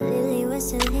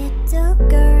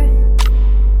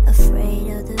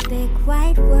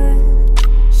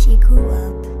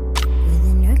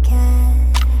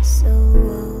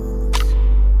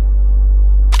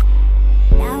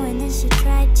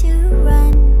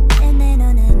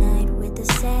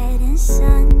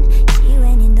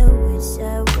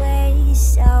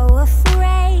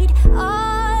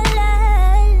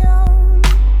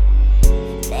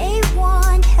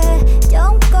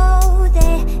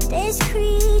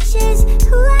reaches,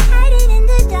 who are hiding in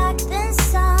the dark. Then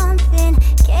something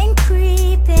came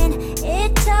creeping.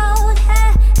 It told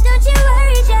her, don't you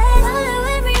worry, just follow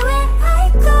everywhere I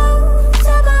go.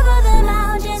 Top of all the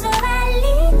mountains of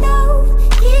valley low.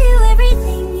 Give you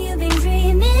everything you've been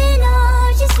dreaming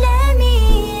of. Just let me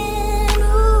in.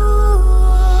 Ooh.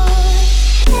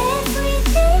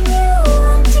 Everything you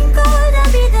want in gold,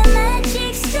 I'll be the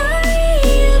magic story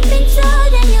you've been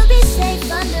told, and you'll be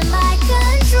safe under my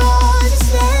control.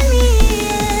 Just let me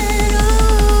in. Ooh.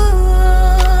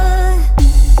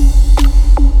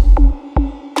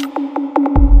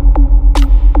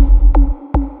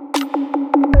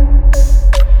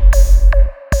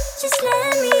 Just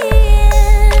let me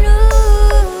in. Ooh.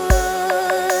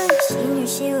 She knew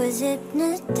she was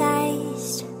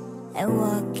hypnotized and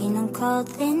walking on cold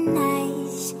thin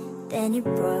ice. Then it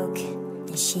broke,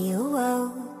 and she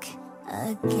awoke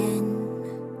again.